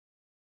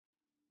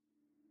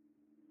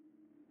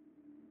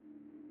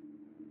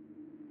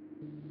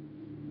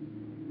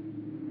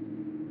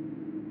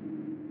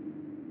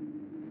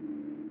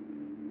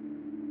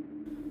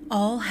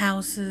All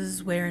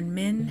houses wherein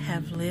men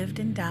have lived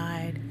and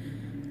died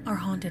are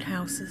haunted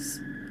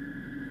houses.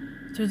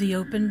 Through the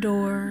open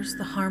doors,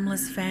 the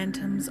harmless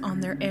phantoms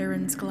on their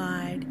errands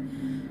glide,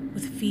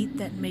 with feet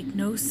that make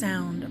no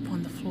sound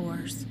upon the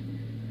floors.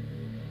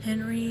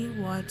 Henry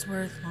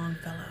Wadsworth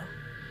Longfellow.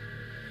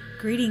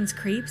 Greetings,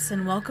 creeps,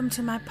 and welcome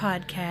to my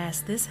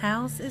podcast, This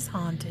House is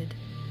Haunted.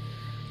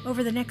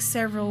 Over the next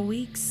several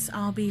weeks,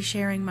 I'll be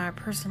sharing my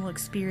personal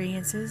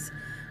experiences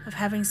of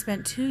having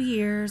spent 2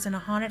 years in a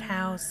haunted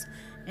house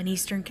in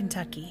eastern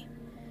Kentucky.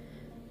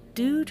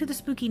 Due to the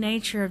spooky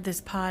nature of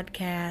this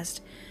podcast,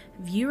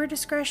 viewer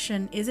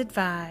discretion is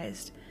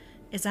advised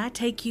as I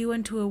take you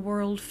into a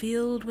world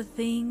filled with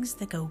things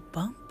that go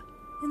bump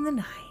in the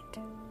night.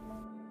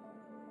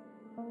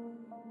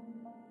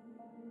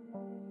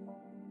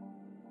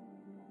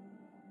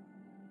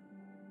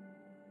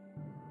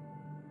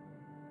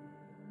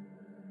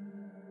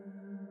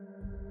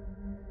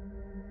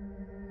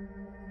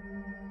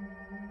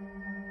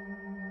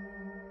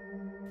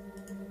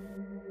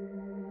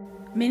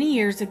 Many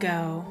years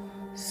ago,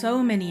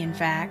 so many in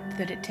fact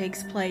that it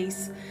takes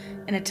place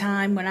in a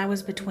time when I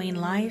was between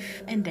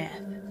life and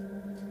death.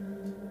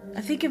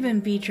 I think of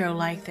in vitro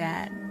like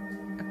that,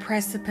 a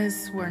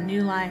precipice where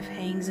new life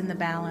hangs in the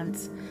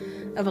balance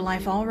of a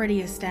life already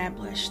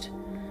established,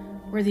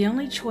 where the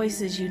only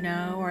choices you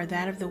know are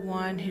that of the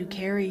one who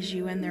carries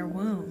you in their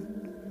womb.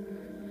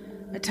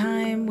 A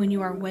time when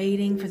you are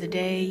waiting for the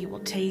day you will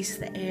taste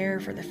the air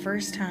for the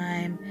first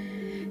time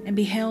and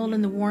be held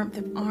in the warmth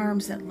of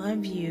arms that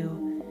love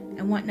you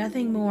and want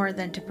nothing more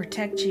than to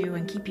protect you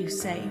and keep you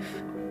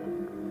safe.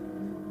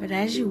 But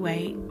as you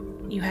wait,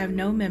 you have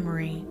no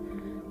memory,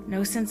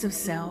 no sense of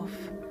self,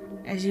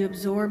 as you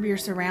absorb your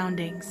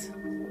surroundings.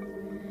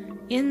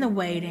 In the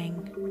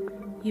waiting,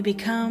 you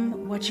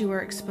become what you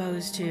were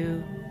exposed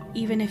to,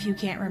 even if you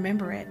can't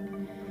remember it,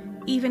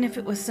 even if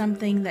it was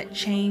something that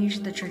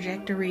changed the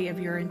trajectory of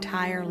your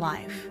entire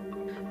life.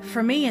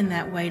 For me, in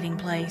that waiting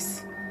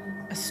place,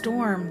 a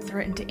storm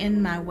threatened to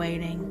end my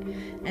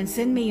waiting and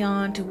send me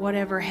on to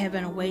whatever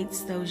heaven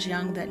awaits those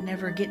young that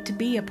never get to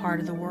be a part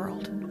of the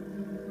world.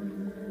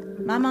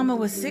 My mama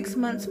was 6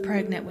 months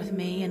pregnant with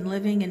me and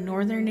living in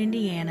northern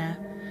Indiana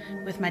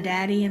with my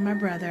daddy and my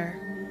brother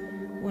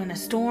when a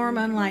storm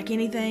unlike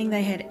anything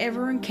they had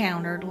ever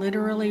encountered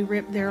literally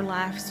ripped their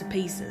lives to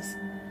pieces.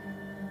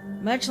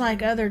 Much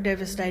like other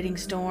devastating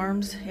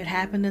storms, it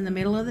happened in the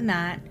middle of the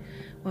night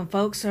when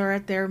folks are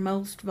at their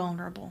most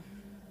vulnerable.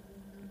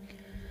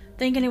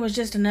 Thinking it was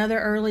just another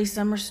early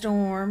summer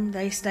storm,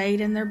 they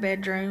stayed in their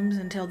bedrooms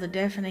until the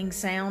deafening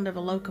sound of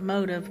a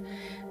locomotive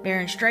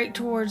bearing straight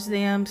towards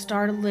them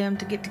startled them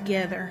to get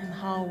together in the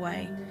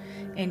hallway,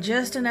 in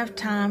just enough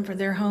time for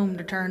their home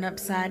to turn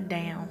upside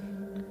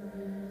down.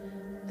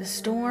 The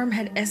storm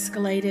had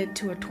escalated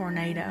to a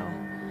tornado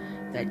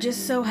that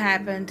just so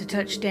happened to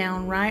touch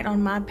down right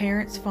on my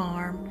parents'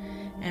 farm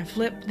and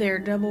flipped their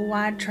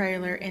double-wide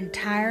trailer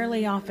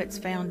entirely off its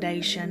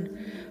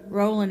foundation,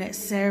 rolling it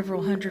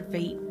several hundred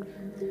feet.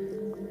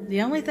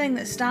 The only thing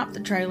that stopped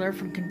the trailer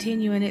from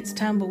continuing its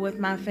tumble with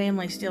my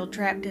family still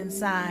trapped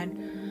inside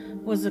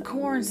was a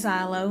corn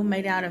silo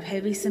made out of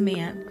heavy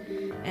cement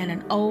and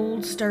an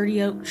old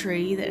sturdy oak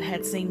tree that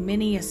had seen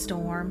many a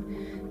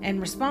storm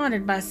and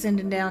responded by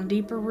sending down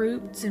deeper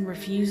roots and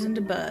refusing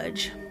to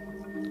budge.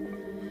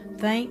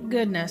 Thank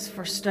goodness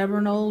for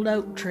stubborn old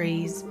oak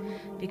trees,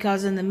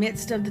 because in the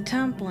midst of the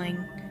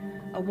tumbling,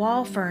 a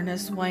wall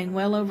furnace weighing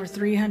well over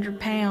 300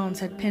 pounds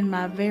had pinned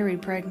my very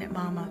pregnant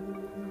mama.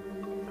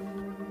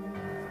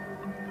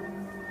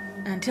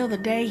 Until the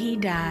day he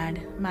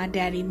died, my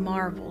daddy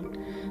marveled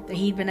that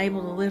he'd been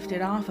able to lift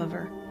it off of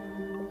her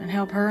and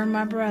help her and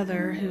my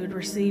brother, who had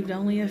received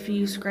only a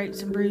few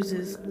scrapes and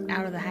bruises,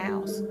 out of the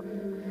house.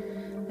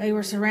 They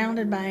were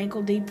surrounded by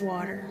ankle-deep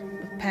water,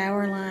 with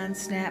power lines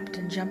snapped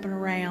and jumping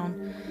around,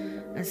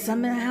 and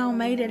somehow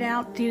made it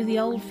out through the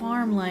old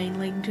farm lane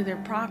leading to their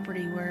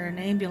property where an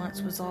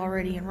ambulance was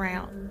already en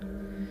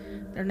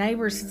route. Their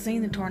neighbors had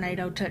seen the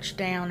tornado touch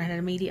down and had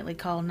immediately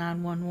called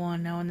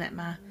 911, knowing that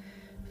my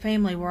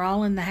family were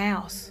all in the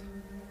house.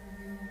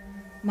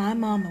 My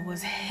mama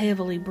was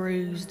heavily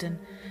bruised and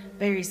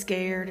very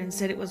scared and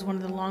said it was one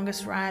of the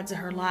longest rides of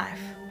her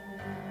life.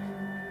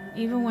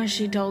 Even when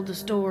she told the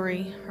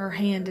story, her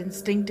hand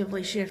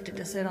instinctively shifted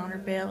to sit on her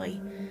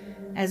belly,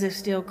 as if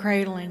still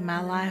cradling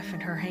my life in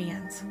her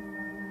hands.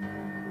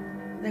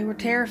 They were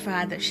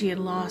terrified that she had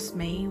lost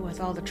me with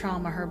all the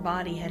trauma her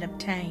body had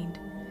obtained.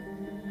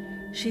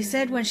 She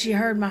said when she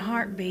heard my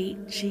heartbeat,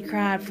 she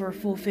cried for a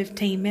full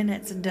 15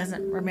 minutes and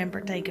doesn't remember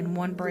taking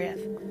one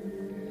breath.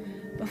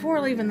 Before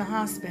leaving the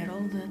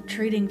hospital, the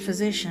treating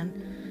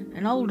physician,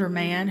 an older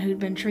man who'd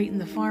been treating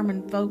the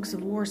farming folks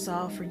of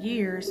Warsaw for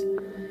years,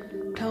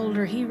 told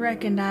her he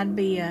reckoned I'd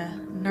be a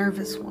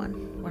nervous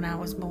one when I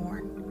was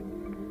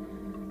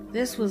born.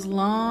 This was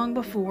long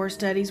before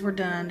studies were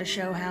done to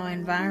show how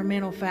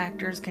environmental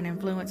factors can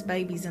influence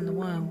babies in the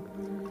womb.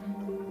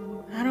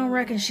 I don't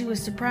reckon she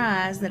was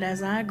surprised that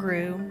as I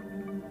grew,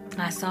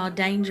 I saw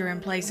danger in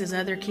places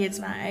other kids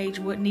my age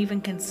wouldn't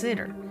even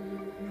consider.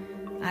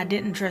 I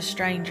didn't trust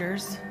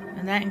strangers,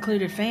 and that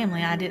included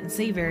family I didn't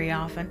see very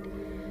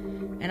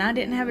often. And I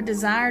didn't have a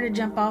desire to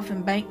jump off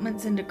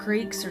embankments into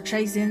creeks or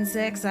chase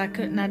insects I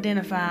couldn't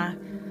identify,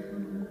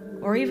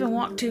 or even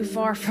walk too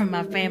far from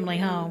my family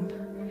home.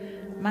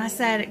 My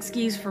sad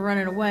excuse for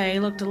running away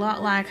looked a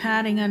lot like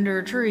hiding under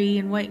a tree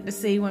and waiting to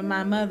see when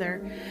my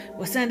mother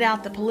would send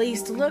out the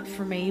police to look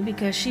for me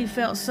because she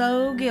felt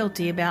so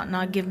guilty about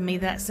not giving me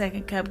that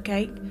second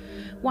cupcake.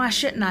 Why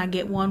shouldn't I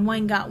get one?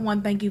 Wayne got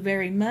one, thank you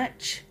very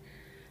much.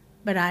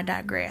 But I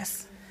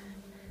digress.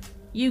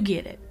 You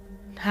get it.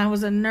 I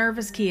was a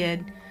nervous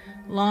kid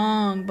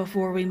long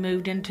before we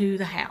moved into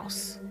the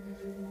house.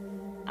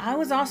 I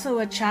was also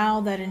a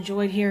child that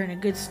enjoyed hearing a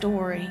good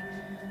story,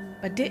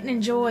 but didn't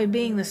enjoy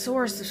being the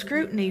source of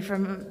scrutiny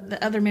from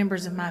the other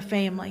members of my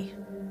family.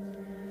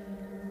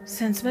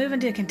 Since moving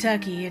to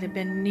Kentucky, it had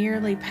been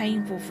nearly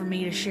painful for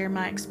me to share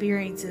my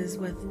experiences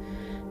with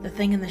the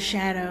thing in the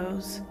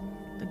shadows,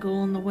 the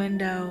ghoul in the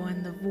window,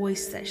 and the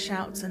voice that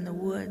shouts in the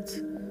woods.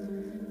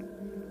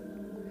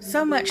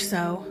 So much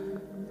so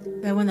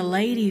that when the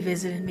lady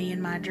visited me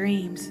in my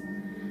dreams,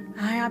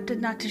 I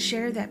opted not to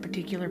share that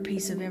particular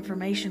piece of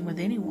information with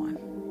anyone.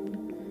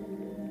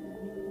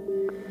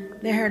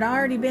 There had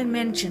already been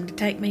mention to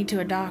take me to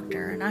a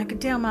doctor, and I could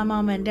tell my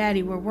mama and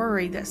daddy were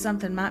worried that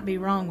something might be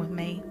wrong with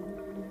me.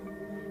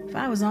 If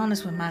I was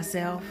honest with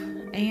myself,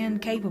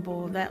 and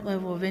capable of that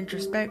level of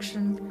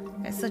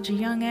introspection at such a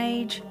young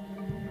age,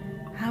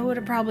 I would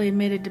have probably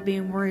admitted to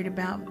being worried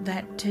about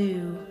that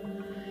too,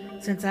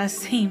 since I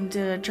seemed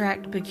to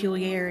attract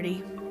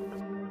peculiarity.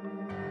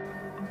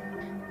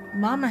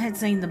 Mama had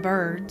seen the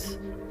birds,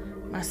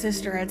 my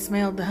sister had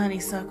smelled the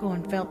honeysuckle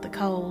and felt the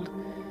cold,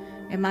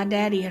 and my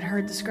daddy had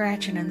heard the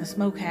scratching in the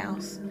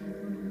smokehouse,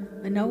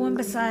 but no one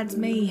besides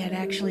me had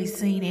actually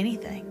seen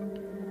anything.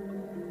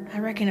 I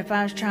reckon if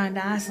I was trying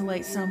to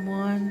isolate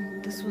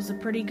someone, this was a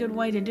pretty good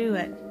way to do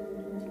it.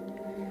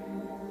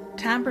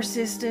 Time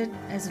persisted,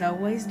 as it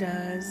always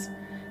does,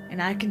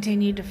 and I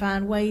continued to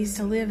find ways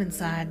to live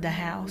inside the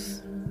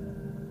house.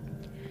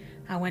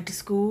 I went to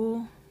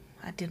school,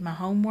 I did my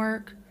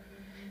homework,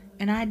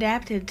 and I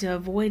adapted to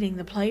avoiding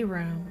the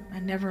playroom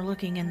and never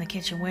looking in the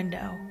kitchen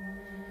window.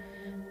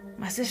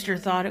 My sister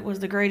thought it was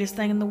the greatest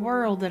thing in the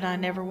world that I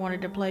never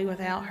wanted to play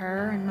without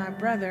her and my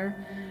brother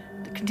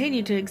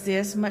continued to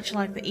exist, much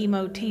like the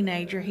emo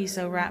teenager he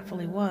so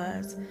rightfully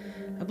was,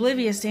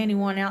 oblivious to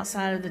anyone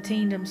outside of the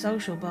teendom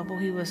social bubble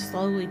he was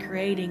slowly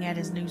creating at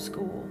his new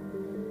school.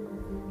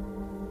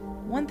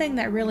 One thing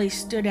that really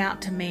stood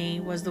out to me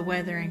was the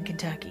weather in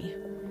Kentucky.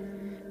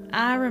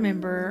 I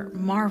remember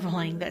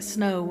marveling that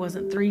snow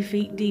wasn't 3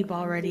 feet deep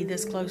already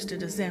this close to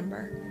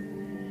December.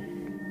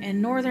 In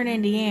northern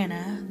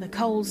Indiana, the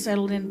cold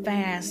settled in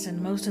fast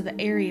and most of the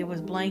area was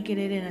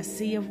blanketed in a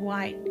sea of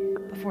white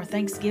before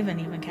Thanksgiving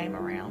even came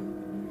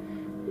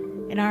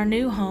around. In our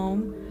new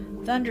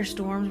home,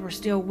 thunderstorms were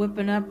still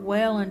whipping up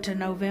well into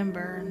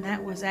November, and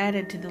that was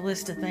added to the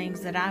list of things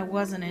that I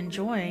wasn't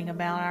enjoying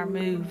about our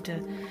move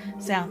to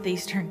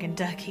southeastern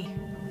Kentucky.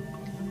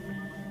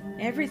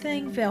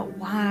 Everything felt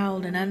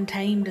wild and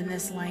untamed in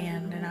this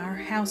land, and our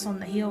house on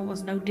the hill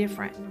was no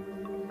different.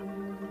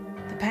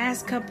 The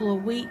past couple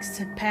of weeks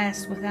had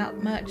passed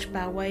without much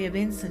by way of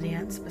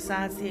incidents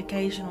besides the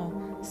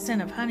occasional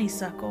scent of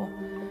honeysuckle,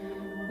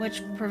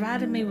 which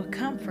provided me with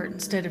comfort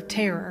instead of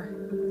terror.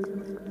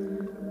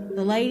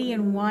 The lady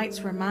in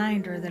white's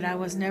reminder that I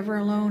was never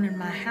alone in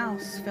my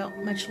house felt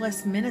much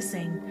less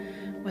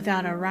menacing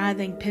without a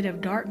writhing pit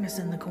of darkness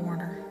in the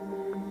corner.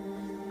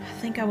 I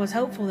think I was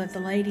hopeful that the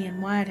lady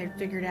in white had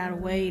figured out a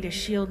way to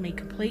shield me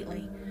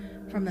completely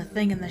from the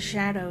thing in the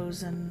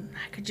shadows, and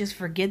I could just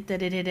forget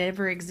that it had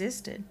ever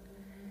existed.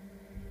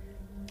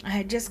 I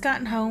had just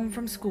gotten home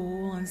from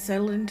school and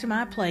settled into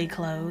my play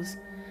clothes.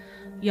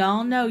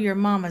 Y'all know your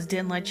mamas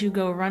didn't let you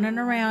go running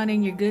around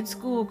in your good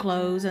school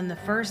clothes, and the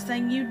first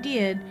thing you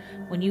did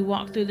when you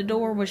walked through the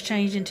door was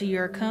change into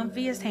your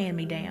comfiest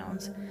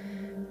hand-me-downs.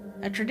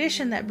 A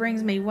tradition that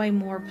brings me way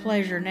more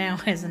pleasure now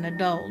as an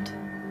adult.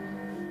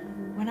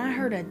 When I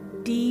heard a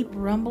deep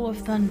rumble of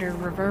thunder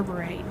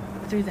reverberate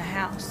through the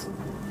house,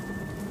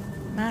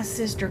 my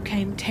sister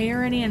came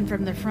tearing in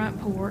from the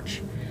front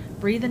porch,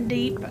 breathing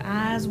deep,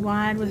 eyes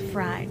wide with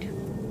fright.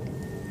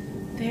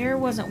 There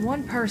wasn't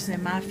one person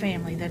in my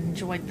family that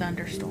enjoyed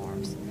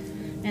thunderstorms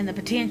and the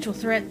potential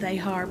threat they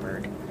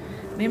harbored.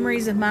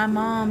 Memories of my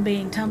mom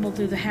being tumbled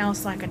through the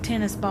house like a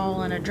tennis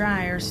ball in a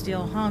dryer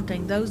still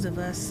haunting those of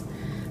us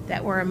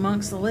that were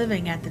amongst the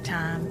living at the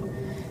time,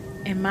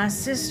 and my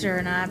sister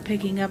and I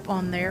picking up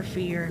on their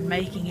fear and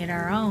making it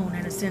our own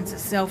in a sense of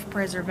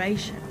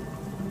self-preservation.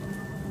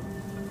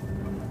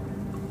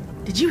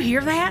 Did you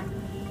hear that?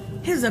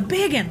 It was a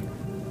big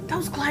one.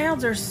 Those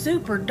clouds are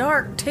super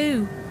dark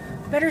too.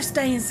 Better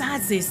stay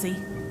inside, Sissy,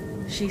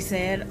 she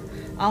said,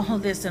 all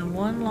of this in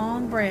one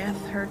long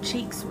breath, her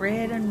cheeks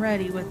red and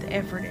ruddy with the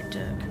effort it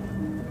took.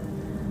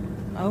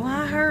 Oh,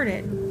 I heard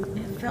it.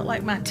 It felt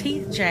like my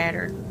teeth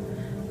chattered.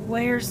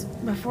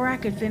 Before I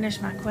could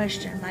finish my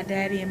question, my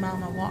daddy and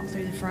mama walked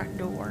through the front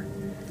door.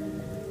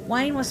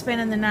 Wayne was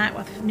spending the night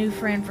with a new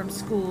friend from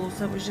school,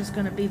 so it was just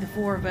going to be the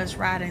four of us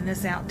riding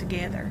this out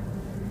together.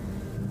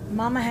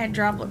 Mama had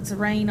droplets of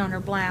rain on her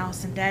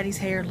blouse, and Daddy's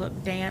hair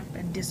looked damp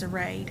and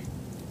disarrayed.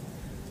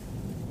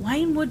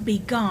 Wayne would be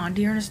gone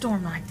during a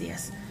storm like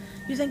this.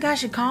 You think I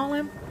should call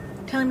him?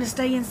 Tell him to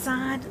stay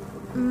inside?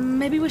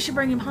 Maybe we should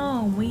bring him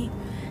home. We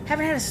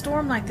haven't had a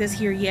storm like this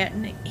here yet,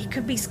 and he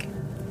could be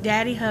scared.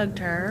 Daddy hugged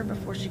her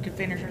before she could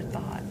finish her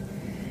thought,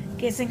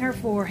 kissing her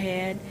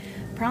forehead,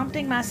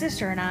 prompting my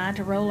sister and I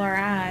to roll our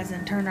eyes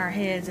and turn our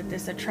heads at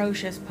this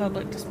atrocious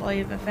public display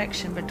of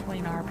affection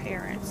between our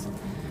parents.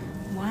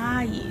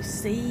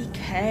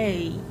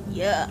 Y-U-C-K,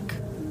 yuck.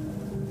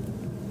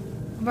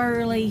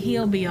 Burley,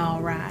 he'll be all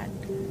right.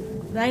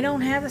 They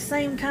don't have the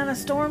same kind of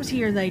storms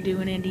here they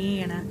do in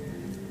Indiana.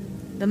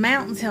 The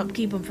mountains help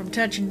keep them from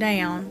touching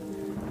down.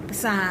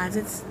 Besides,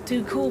 it's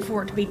too cool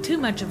for it to be too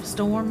much of a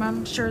storm.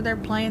 I'm sure they're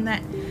playing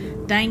that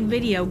dang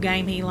video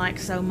game he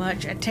likes so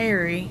much,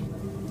 Atari.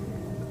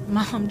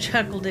 Mom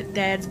chuckled at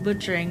Dad's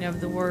butchering of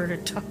the word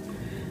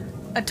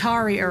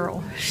Atari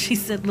Earl, she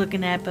said,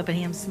 looking up at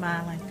him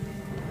smiling.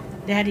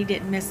 Daddy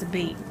didn't miss a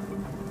beat.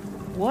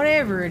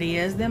 Whatever it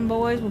is, them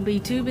boys will be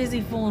too busy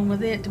fooling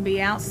with it to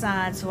be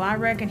outside, so I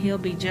reckon he'll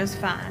be just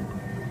fine.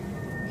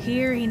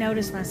 Here he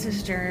noticed my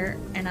sister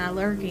and I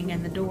lurking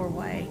in the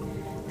doorway,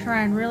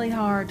 trying really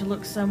hard to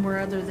look somewhere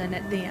other than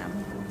at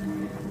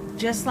them.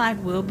 Just like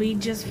we'll be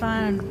just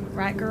fine,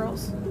 right,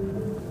 girls?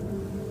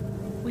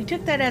 We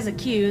took that as a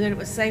cue that it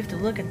was safe to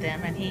look at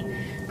them, and he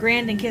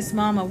grinned and kissed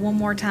Mama one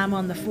more time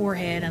on the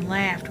forehead and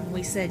laughed when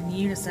we said in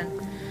unison,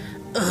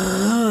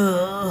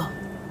 "Ugh."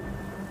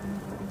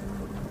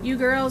 You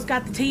girls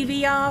got the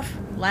TV off?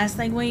 Last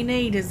thing we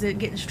need is it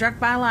getting struck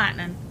by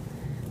lightning.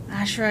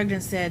 I shrugged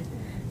and said,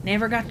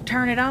 never got to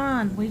turn it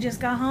on. We just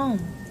got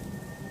home.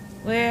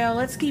 Well,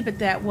 let's keep it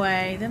that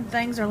way. Them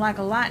things are like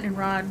a lightning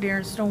rod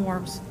during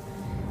storms.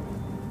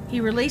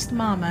 He released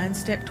Mama and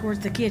stepped towards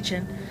the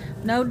kitchen,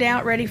 no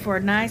doubt ready for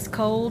a nice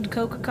cold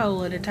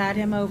Coca-Cola to tide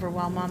him over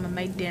while Mama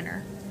made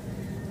dinner.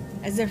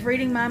 As if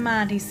reading my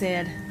mind, he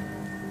said,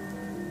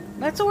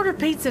 let's order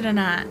pizza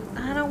tonight.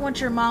 I don't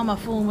want your Mama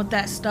fooling with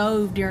that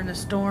stove during the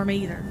storm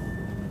either.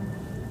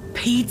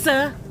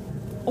 Pizza?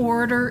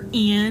 Order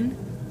in?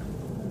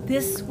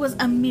 This was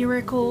a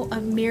miracle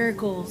of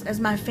miracles, as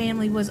my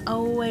family was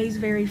always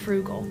very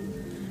frugal.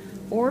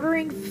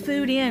 Ordering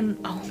food in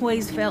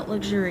always felt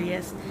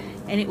luxurious,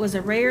 and it was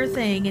a rare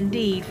thing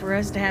indeed for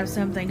us to have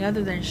something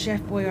other than Chef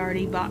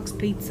Boyardee box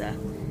pizza.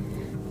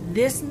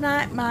 This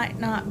night might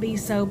not be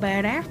so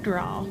bad after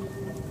all.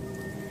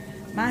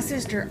 My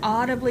sister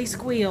audibly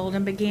squealed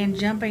and began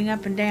jumping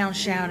up and down,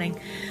 shouting,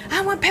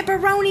 I want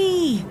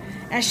pepperoni!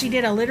 As she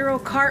did a literal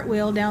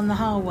cartwheel down the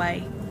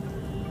hallway.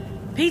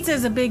 Pizza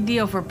is a big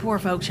deal for poor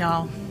folks,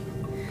 y'all.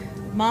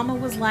 Mama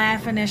was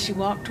laughing as she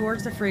walked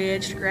towards the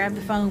fridge to grab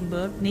the phone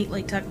book,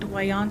 neatly tucked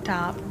away on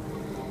top.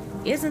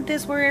 Isn't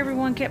this where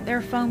everyone kept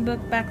their phone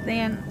book back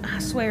then? I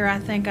swear I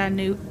think I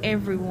knew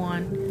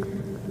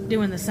everyone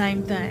doing the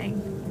same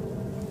thing.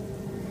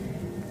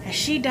 As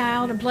she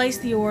dialed and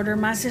placed the order,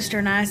 my sister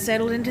and I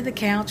settled into the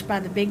couch by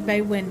the big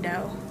bay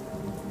window.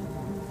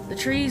 The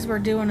trees were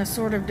doing a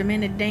sort of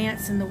demented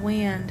dance in the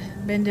wind,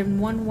 bending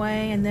one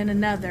way and then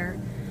another,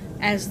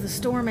 as the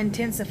storm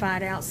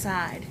intensified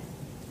outside.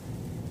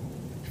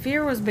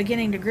 Fear was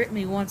beginning to grip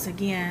me once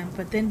again,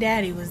 but then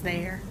Daddy was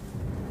there,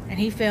 and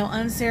he fell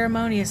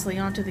unceremoniously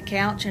onto the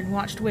couch and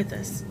watched with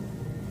us.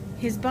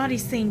 His body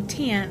seemed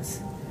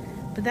tense,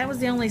 but that was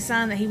the only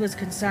sign that he was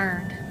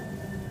concerned.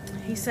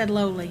 He said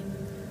lowly,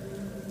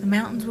 the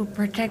mountains will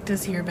protect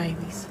us here,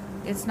 babies.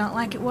 It's not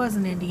like it was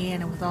in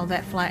Indiana with all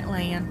that flat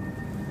land.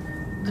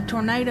 The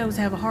tornadoes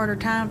have a harder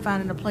time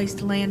finding a place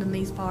to land in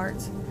these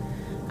parts.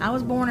 I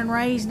was born and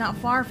raised not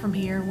far from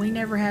here. We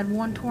never had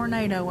one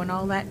tornado in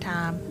all that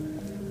time.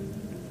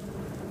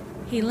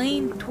 He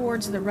leaned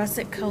towards the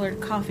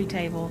russet-colored coffee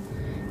table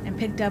and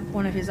picked up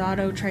one of his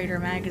Auto Trader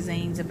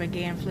magazines and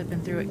began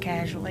flipping through it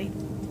casually.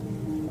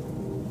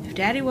 If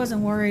Daddy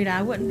wasn't worried,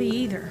 I wouldn't be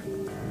either.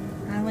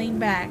 I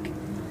leaned back,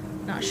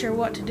 not sure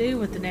what to do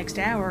with the next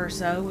hour or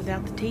so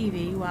without the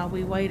TV while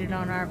we waited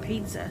on our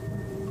pizza,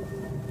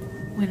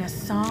 when a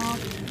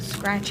soft,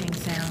 scratching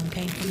sound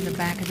came from the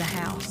back of the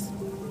house.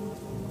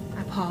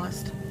 I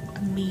paused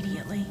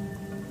immediately,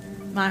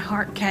 my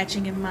heart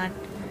catching in my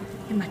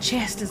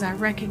chest as I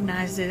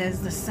recognized it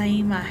as the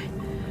same I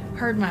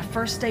heard my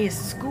first day of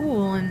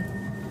school and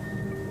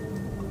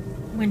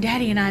when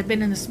Daddy and I had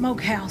been in the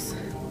smokehouse.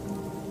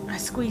 I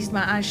squeezed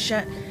my eyes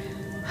shut,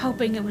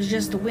 hoping it was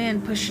just the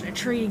wind pushing a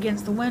tree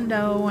against the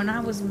window, and I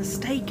was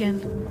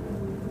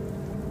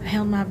mistaken. I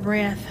held my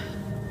breath,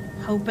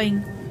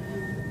 hoping,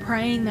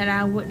 praying that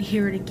I wouldn't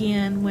hear it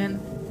again when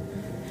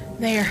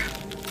there,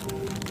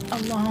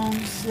 a long,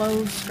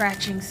 slow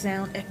scratching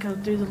sound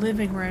echoed through the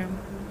living room.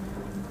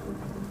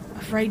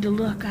 Afraid to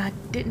look, I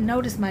didn't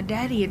notice my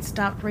Daddy had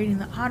stopped reading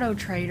the Auto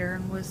Trader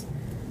and was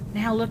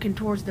now looking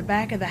towards the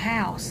back of the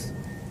house.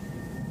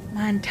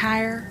 My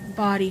entire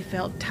body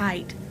felt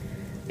tight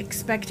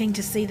expecting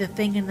to see the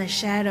thing in the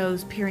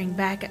shadows peering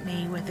back at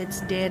me with its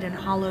dead and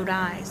hollowed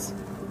eyes.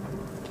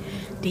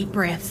 Deep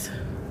breaths.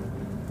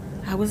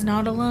 I was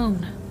not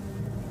alone.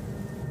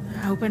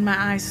 I opened my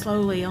eyes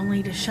slowly,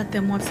 only to shut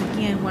them once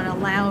again when a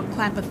loud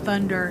clap of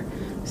thunder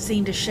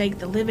seemed to shake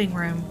the living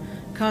room,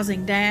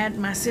 causing Dad,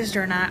 my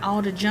sister, and I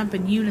all to jump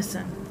in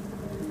unison.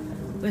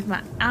 With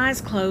my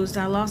eyes closed,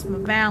 I lost my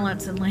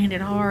balance and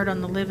landed hard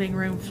on the living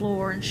room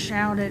floor and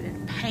shouted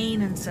in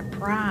pain and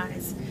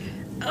surprise.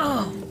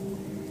 Oh!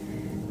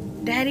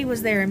 Daddy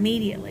was there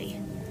immediately,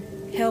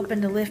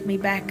 helping to lift me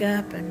back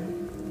up,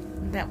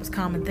 and that was a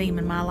common theme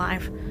in my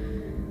life.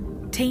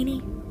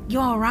 Teeny, you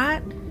all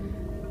right?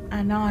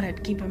 I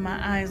nodded, keeping my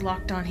eyes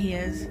locked on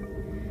his.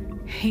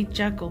 He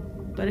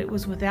chuckled, but it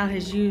was without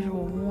his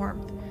usual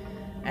warmth,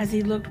 as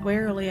he looked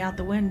warily out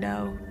the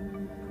window.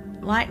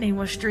 Lightning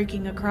was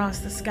streaking across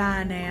the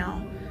sky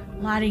now,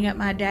 lighting up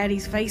my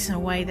daddy's face in a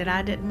way that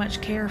I didn't much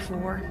care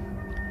for.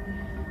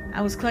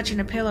 I was clutching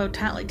a pillow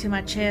tightly to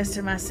my chest,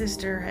 and my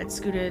sister had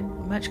scooted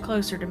much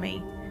closer to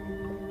me.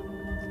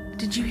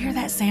 "Did you hear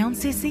that sound,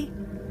 Sissy?"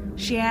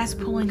 she asked,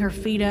 pulling her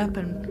feet up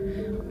and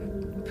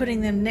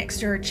putting them next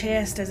to her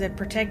chest as if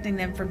protecting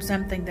them from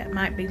something that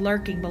might be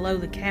lurking below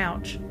the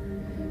couch.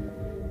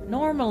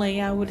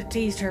 Normally, I would have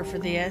teased her for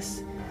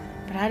this,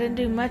 but I didn't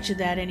do much of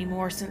that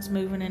anymore since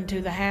moving into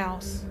the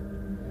house.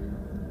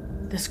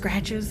 "The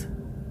scratches?"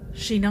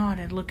 She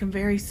nodded, looking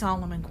very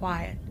solemn and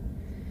quiet.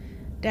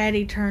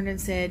 Daddy turned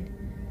and said,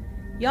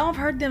 "Y'all have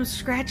heard them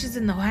scratches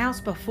in the house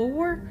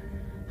before?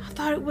 I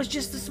thought it was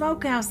just the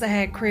smokehouse that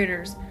had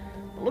critters.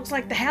 It looks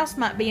like the house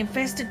might be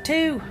infested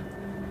too."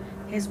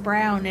 His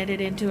brow knitted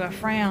into a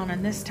frown,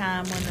 and this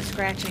time when the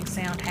scratching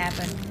sound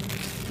happened,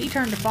 he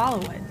turned to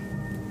follow it.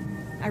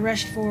 I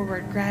rushed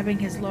forward, grabbing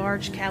his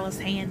large, callous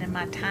hand in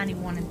my tiny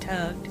one and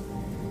tugged.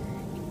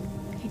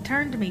 He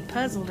turned to me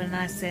puzzled, and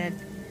I said,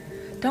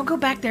 "Don't go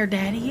back there,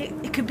 Daddy.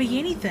 It could be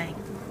anything."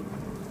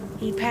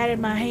 He patted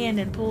my hand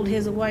and pulled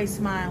his away,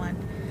 smiling.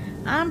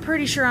 "I'm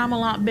pretty sure I'm a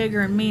lot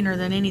bigger and meaner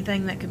than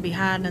anything that could be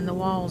hiding in the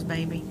walls,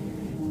 baby.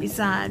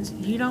 Besides,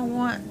 you don't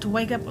want to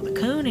wake up with a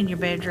coon in your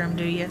bedroom,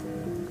 do you?"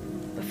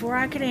 Before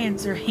I could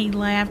answer, he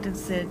laughed and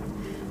said,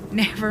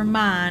 "Never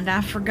mind, I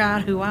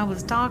forgot who I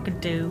was talking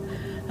to.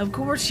 Of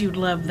course you'd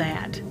love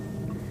that."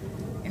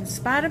 In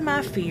spite of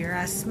my fear,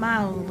 I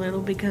smiled a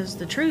little because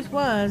the truth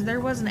was there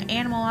wasn't an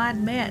animal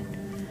I'd met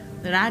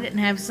that I didn't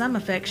have some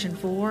affection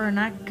for, and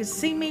I could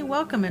see me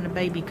welcoming a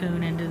baby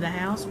coon into the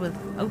house with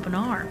open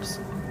arms.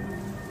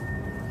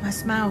 My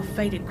smile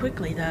faded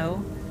quickly,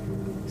 though,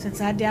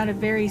 since I doubted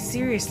very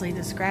seriously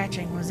the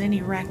scratching was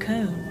any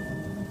raccoon.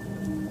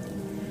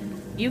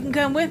 "You can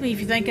come with me if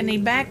you think I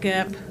need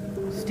backup."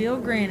 Still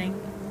grinning,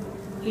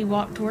 he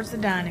walked towards the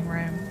dining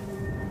room.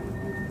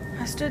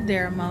 I stood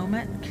there a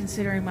moment,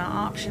 considering my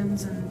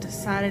options, and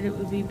decided it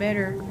would be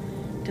better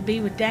to be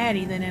with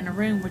Daddy than in a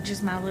room with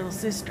just my little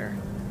sister.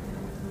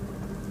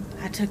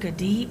 I took a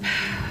deep,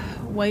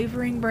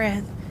 wavering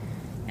breath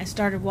and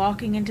started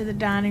walking into the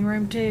dining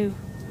room too.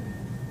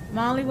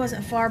 Molly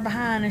wasn't far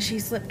behind as she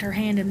slipped her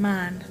hand in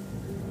mine.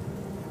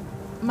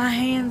 My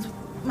hand's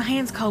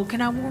cold.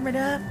 Can I warm it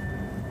up?"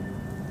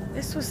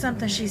 This was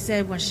something she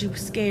said when she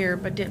was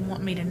scared but didn't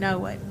want me to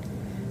know it.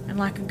 And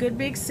like a good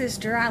big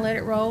sister, I let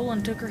it roll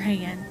and took her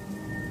hand.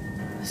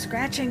 The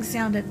scratching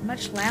sounded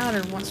much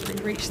louder once we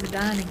reached the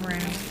dining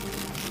room.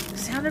 The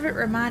sound of it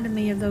reminded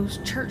me of those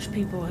church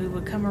people who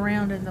would come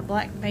around in the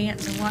black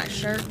pants and white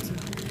shirts and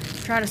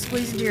try to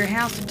squeeze into your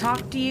house and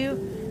talk to you,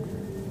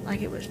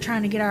 like it was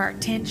trying to get our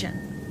attention.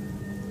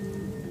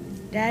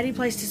 Daddy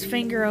placed his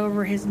finger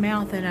over his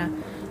mouth in a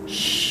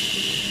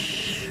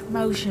shh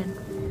motion,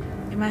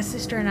 and my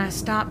sister and I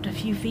stopped a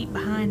few feet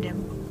behind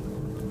him.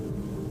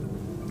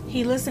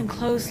 He listened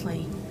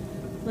closely,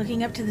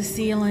 looking up to the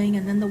ceiling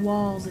and then the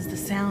walls as the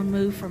sound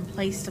moved from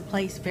place to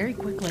place very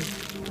quickly.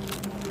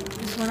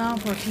 This went on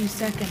for a few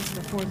seconds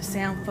before the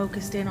sound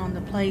focused in on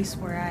the place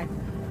where I'd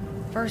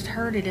first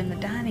heard it in the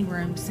dining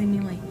room,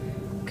 seemingly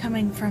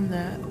coming from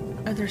the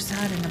other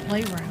side in the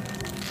playroom.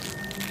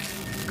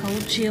 A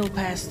cold chill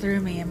passed through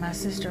me, and my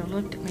sister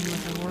looked at me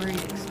with a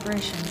worried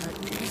expression,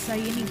 but didn't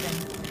say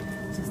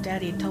anything, since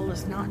Daddy had told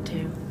us not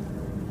to.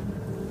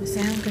 The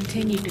sound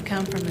continued to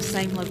come from the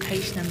same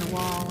location in the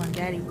wall, and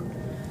Daddy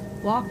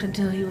walked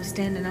until he was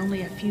standing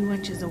only a few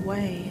inches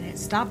away, and it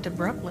stopped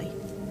abruptly.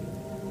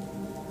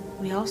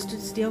 We all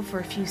stood still for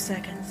a few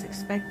seconds,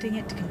 expecting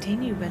it to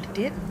continue, but it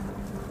didn't.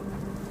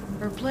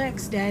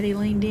 Perplexed, Daddy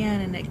leaned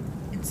in and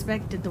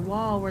inspected the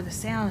wall where the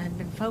sound had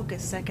been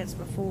focused seconds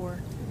before.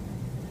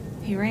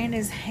 He ran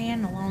his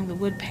hand along the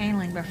wood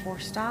paneling before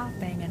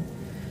stopping and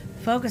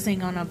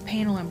focusing on a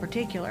panel in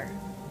particular.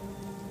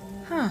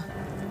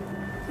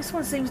 This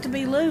one seems to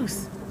be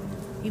loose."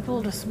 He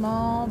pulled a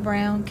small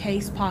brown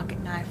case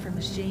pocket knife from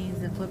his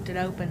jeans and flipped it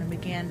open and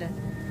began to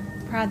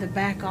pry the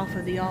back off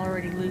of the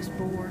already loose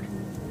board.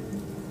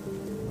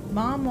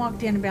 Mom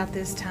walked in about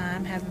this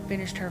time, having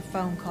finished her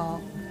phone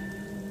call.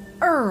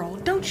 "Earl,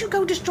 don't you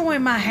go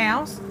destroying my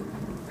house."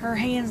 Her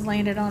hands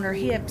landed on her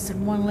hips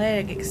and one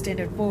leg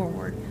extended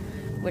forward.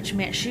 which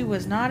meant she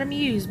was not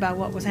amused by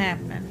what was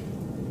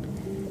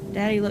happening.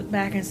 Daddy looked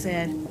back and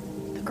said,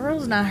 "The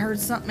girls and I heard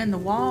something in the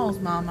walls,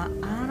 Mama.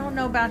 I don't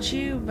know about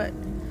you, but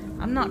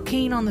I'm not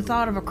keen on the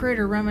thought of a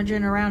critter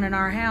rummaging around in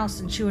our house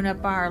and chewing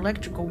up our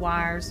electrical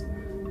wires."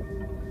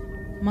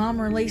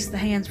 Mom released the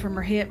hands from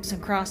her hips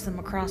and crossed them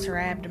across her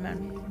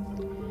abdomen.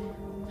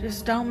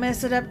 "Just don't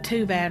mess it up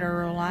too bad,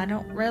 Earl. I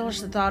don't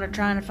relish the thought of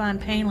trying to find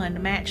paneling to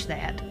match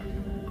that."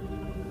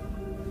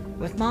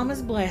 With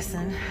Mama's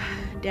blessing,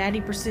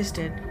 Daddy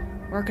persisted,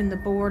 working the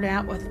board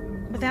out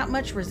without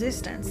much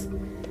resistance.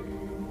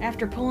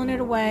 After pulling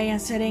it away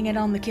and setting it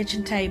on the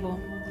kitchen table,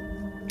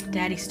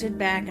 Daddy stood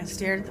back and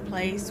stared at the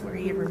place where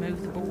he had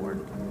removed the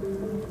board.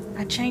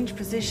 I changed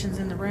positions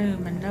in the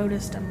room and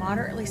noticed a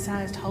moderately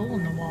sized hole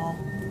in the wall.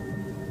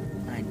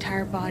 My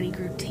entire body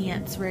grew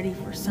tense, ready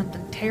for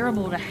something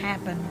terrible to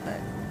happen,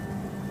 but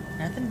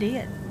nothing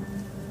did.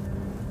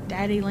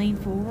 Daddy leaned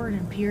forward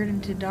and peered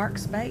into dark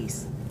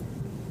space.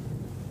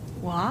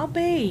 "Well, I'll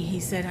be,"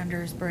 he said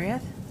under his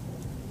breath.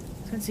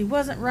 Since he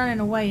wasn't running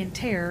away in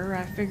terror,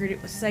 I figured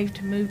it was safe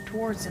to move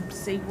towards him to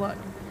see what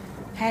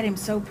had him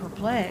so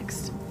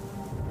perplexed.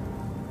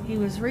 He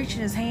was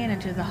reaching his hand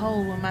into the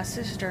hole when my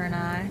sister and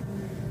I,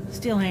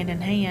 still hand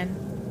in hand,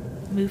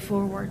 moved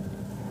forward.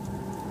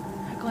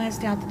 I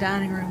glanced out the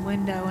dining room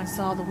window and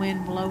saw the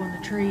wind blowing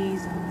the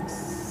trees, and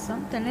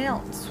something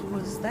else.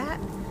 Was that?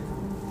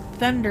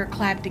 Thunder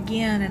clapped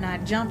again, and I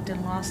jumped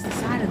and lost the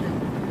sight of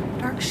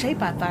the dark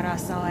shape I thought I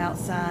saw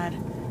outside.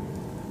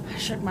 I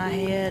shook my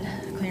head,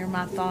 cleared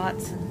my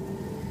thoughts,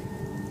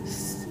 and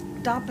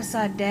stopped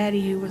beside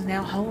Daddy, who was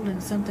now holding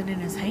something in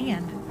his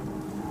hand.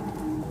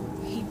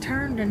 He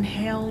turned and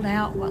held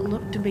out what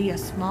looked to be a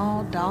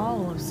small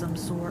doll of some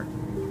sort,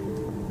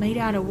 made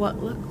out of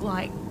what looked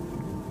like,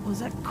 was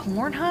that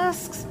corn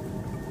husks?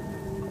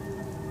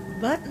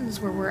 Buttons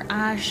were where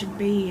eyes should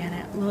be, and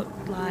it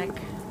looked like,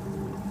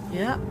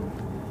 yep,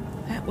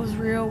 that was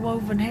real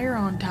woven hair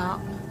on top.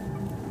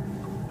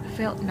 I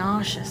felt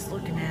nauseous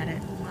looking at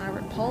it. My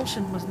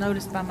repulsion was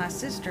noticed by my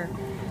sister,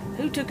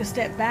 who took a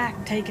step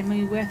back, taking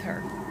me with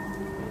her.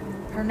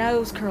 Her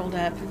nose curled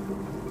up.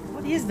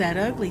 "What is that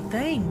ugly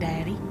thing,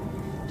 Daddy?"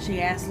 she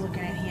asked,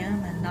 looking at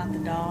him and not the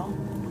doll.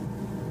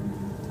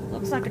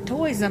 "Looks like a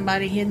toy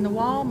somebody hid in the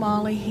wall,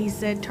 Molly," he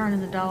said,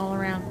 turning the doll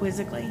around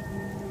quizzically.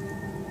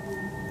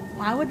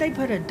 "Why would they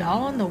put a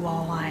doll on the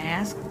wall?" I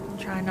asked,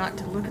 trying not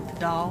to look at the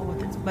doll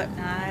with its button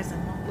eyes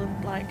and what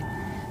looked like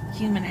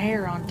human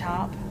hair on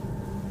top.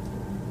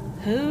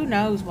 "Who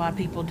knows why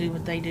people do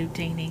what they do,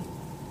 Teeny?"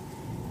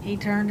 He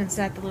turned and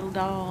sat the little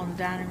doll on the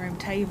dining room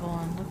table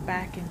and looked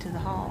back into the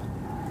hall.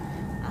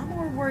 "I'm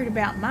more worried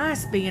about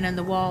mice being in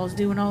the walls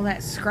doing all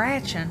that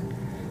scratching.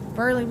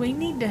 Burley, we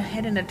need to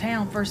head into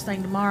town first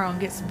thing tomorrow and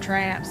get some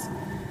traps.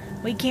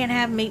 We can't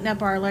have them eating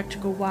up our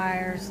electrical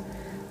wires.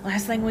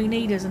 Last thing we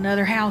need is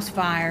another house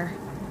fire."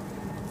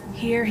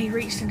 Here he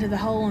reached into the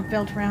hole and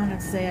felt around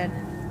and said,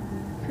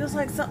 "Feels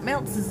like something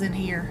else is in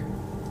here."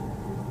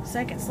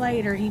 Seconds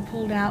later, he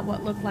pulled out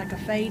what looked like a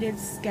faded,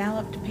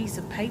 scalloped piece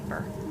of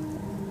paper.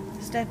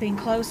 Stepping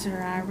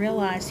closer, I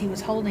realized he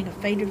was holding a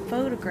faded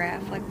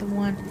photograph like the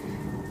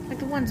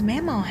ones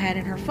Mama had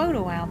in her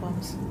photo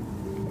albums.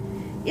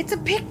 "It's a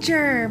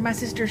picture!" my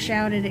sister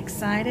shouted,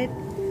 excited.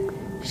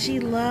 She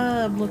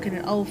loved looking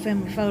at old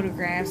family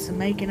photographs and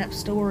making up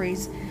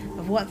stories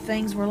of what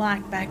things were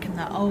like back in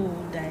the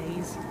old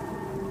days.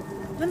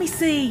 "Let me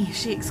see!"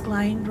 she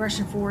exclaimed,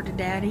 rushing forward to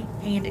Daddy,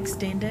 hand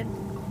extended.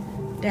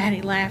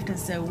 Daddy laughed and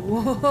said,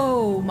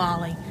 "Whoa,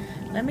 Molly,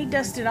 let me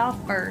dust it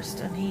off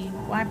first," and he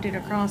wiped it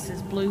across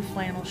his blue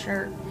flannel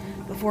shirt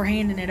before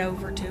handing it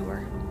over to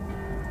her.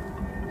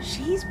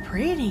 "She's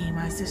pretty,"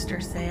 my sister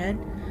said,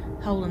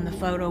 holding the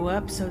photo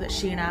up so that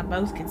she and I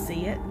both could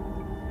see it.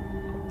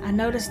 I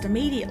noticed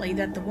immediately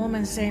that the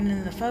woman standing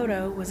in the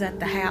photo was at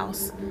the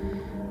house.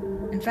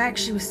 In fact,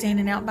 she was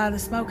standing out by the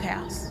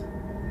smokehouse.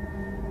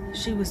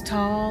 She was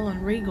tall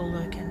and regal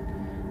looking,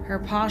 her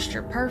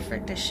posture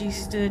perfect as she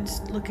stood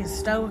looking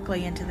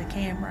stoically into the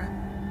camera.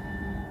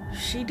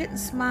 She didn't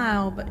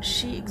smile, but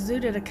she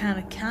exuded a kind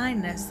of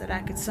kindness that I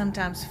could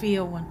sometimes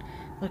feel when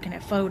looking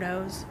at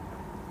photos.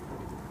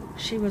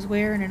 She was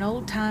wearing an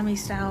old-timey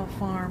style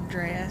farm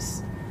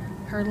dress,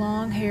 her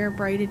long hair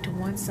braided to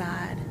one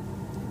side.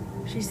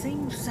 She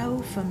seemed so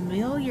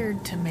familiar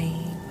to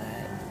me,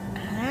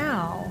 but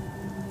how?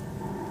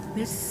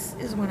 This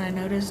is when I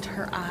noticed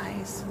her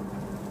eyes.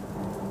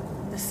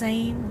 The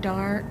same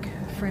dark,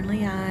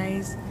 friendly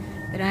eyes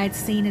that I had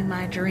seen in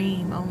my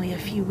dream only a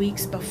few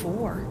weeks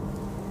before.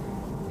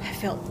 I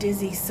felt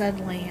dizzy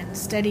suddenly and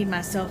steadied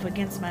myself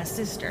against my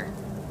sister.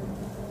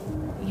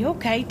 "You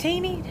okay,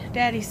 Teeny?"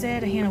 Daddy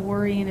said, a hint of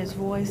worry in his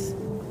voice.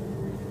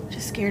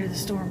 "Just scared of the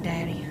storm,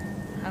 Daddy,"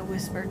 I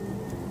whispered,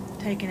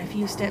 taking a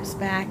few steps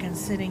back and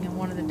sitting in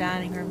one of the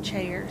dining room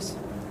chairs.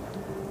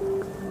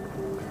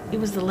 It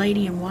was the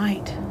lady in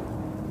white,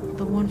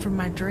 the one from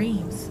my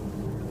dreams.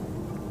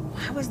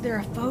 Why was there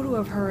a photo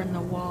of her in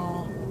the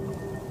wall?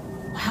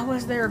 Why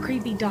was there a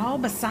creepy doll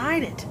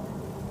beside it?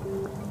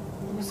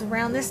 was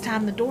around this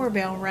time the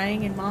doorbell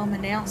rang and Mom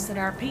announced that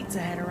our pizza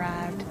had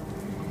arrived.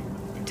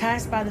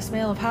 Enticed by the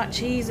smell of hot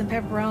cheese and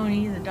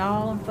pepperoni, the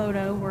doll and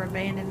photo were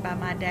abandoned by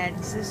my dad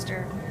and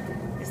sister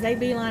as they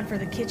beelined for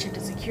the kitchen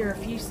to secure a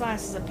few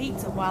slices of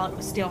pizza while it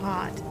was still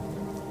hot.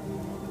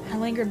 I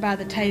lingered by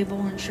the table,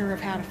 unsure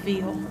of how to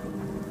feel.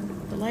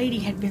 The lady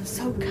had been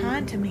so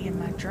kind to me in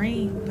my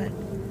dream, but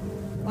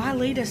why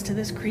lead us to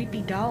this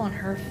creepy doll and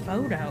her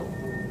photo?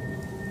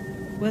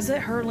 Was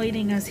it her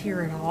leading us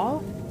here at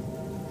all?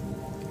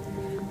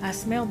 I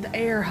smelled the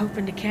air,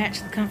 hoping to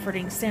catch the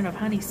comforting scent of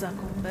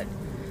honeysuckle, but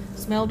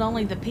smelled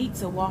only the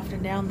pizza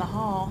wafting down the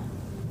hall.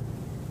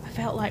 I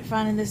felt like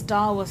finding this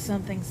doll was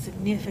something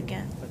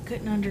significant, but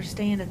couldn't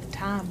understand at the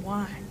time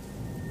why.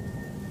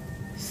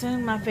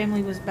 Soon my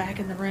family was back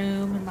in the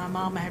room, and my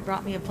mama had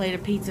brought me a plate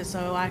of pizza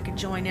so I could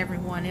join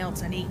everyone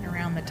else in eating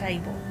around the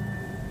table.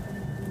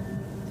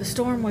 The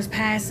storm was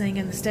passing,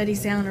 and the steady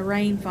sound of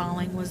rain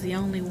falling was the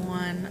only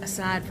one,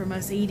 aside from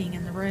us eating,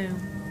 in the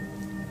room.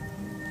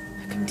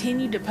 I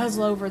continued to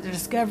puzzle over the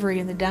discovery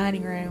in the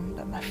dining room,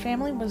 but my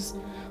family was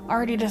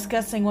already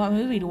discussing what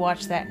movie to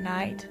watch that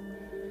night.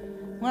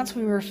 Once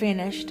we were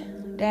finished,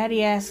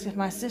 Daddy asked if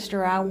my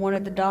sister or I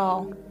wanted the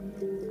doll.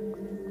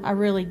 I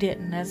really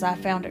didn't, as I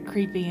found it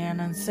creepy and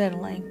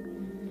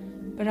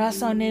unsettling, but I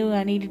also knew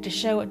I needed to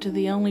show it to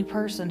the only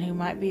person who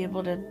might be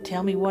able to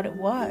tell me what it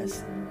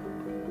was.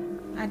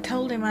 I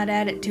told him I'd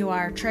add it to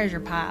our treasure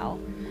pile,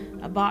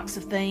 a box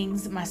of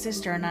things that my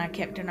sister and I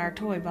kept in our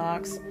toy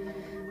box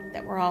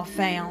that were all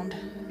found,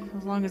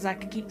 as long as I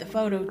could keep the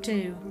photo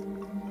too.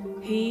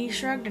 He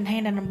shrugged and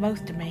handed them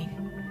both to me.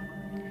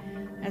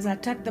 As I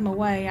tucked them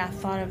away, I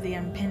thought of the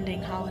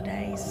impending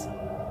holidays.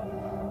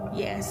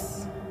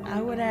 Yes, I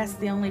would ask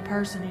the only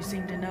person who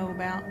seemed to know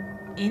about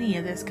any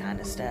of this kind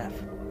of stuff.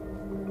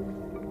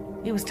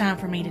 It was time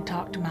for me to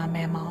talk to my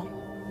mama.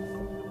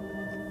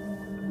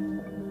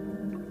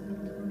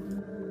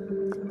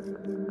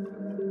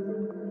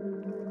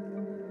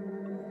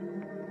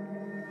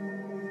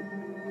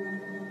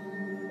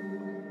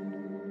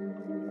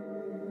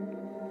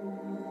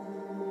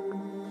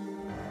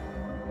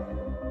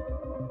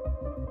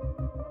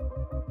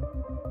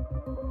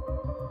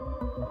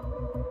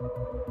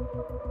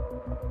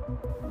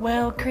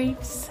 Well,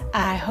 creeps,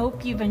 I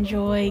hope you've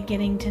enjoyed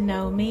getting to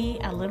know me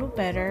a little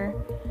better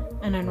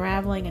and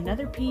unraveling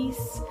another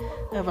piece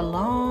of a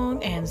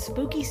long and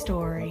spooky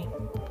story.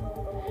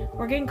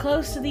 We're getting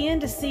close to the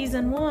end of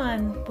season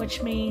 1,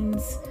 which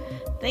means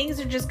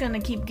things are just going to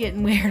keep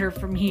getting weirder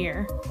from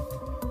here.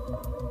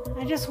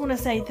 I just want to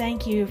say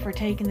thank you for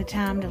taking the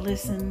time to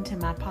listen to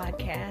my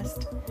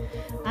podcast.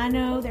 I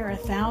know there are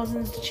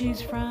thousands to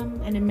choose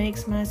from, and it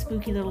makes my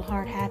spooky little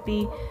heart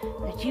happy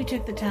that you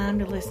took the time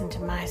to listen to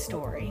my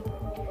story.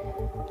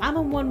 I'm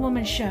a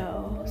one-woman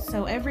show,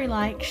 so every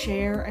like,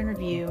 share, and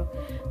review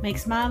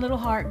makes my little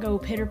heart go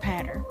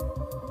pitter-patter.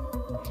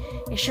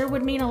 It sure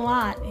would mean a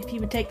lot if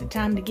you would take the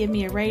time to give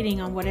me a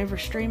rating on whatever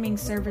streaming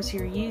service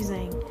you're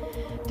using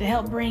to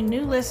help bring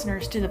new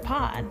listeners to the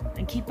pod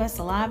and keep us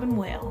alive and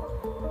well.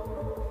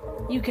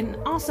 You can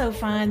also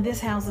find This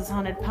House is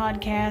Haunted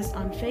podcast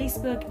on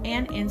Facebook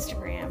and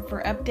Instagram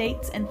for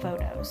updates and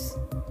photos.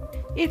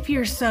 If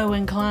you're so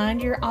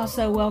inclined, you're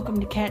also welcome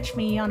to catch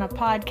me on a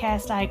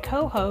podcast I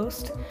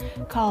co-host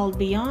called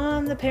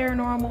Beyond the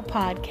Paranormal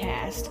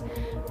Podcast,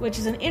 which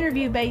is an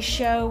interview-based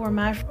show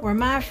where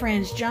my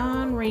friends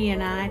John, Ree,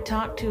 and I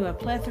talk to a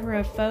plethora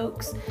of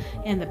folks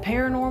in the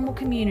paranormal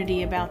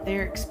community about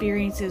their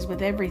experiences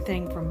with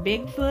everything from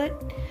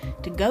Bigfoot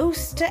to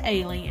ghosts to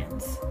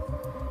aliens.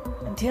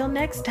 Until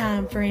next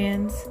time,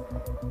 friends,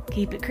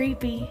 keep it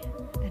creepy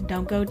and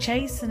don't go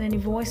chasing any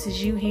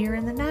voices you hear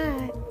in the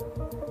night.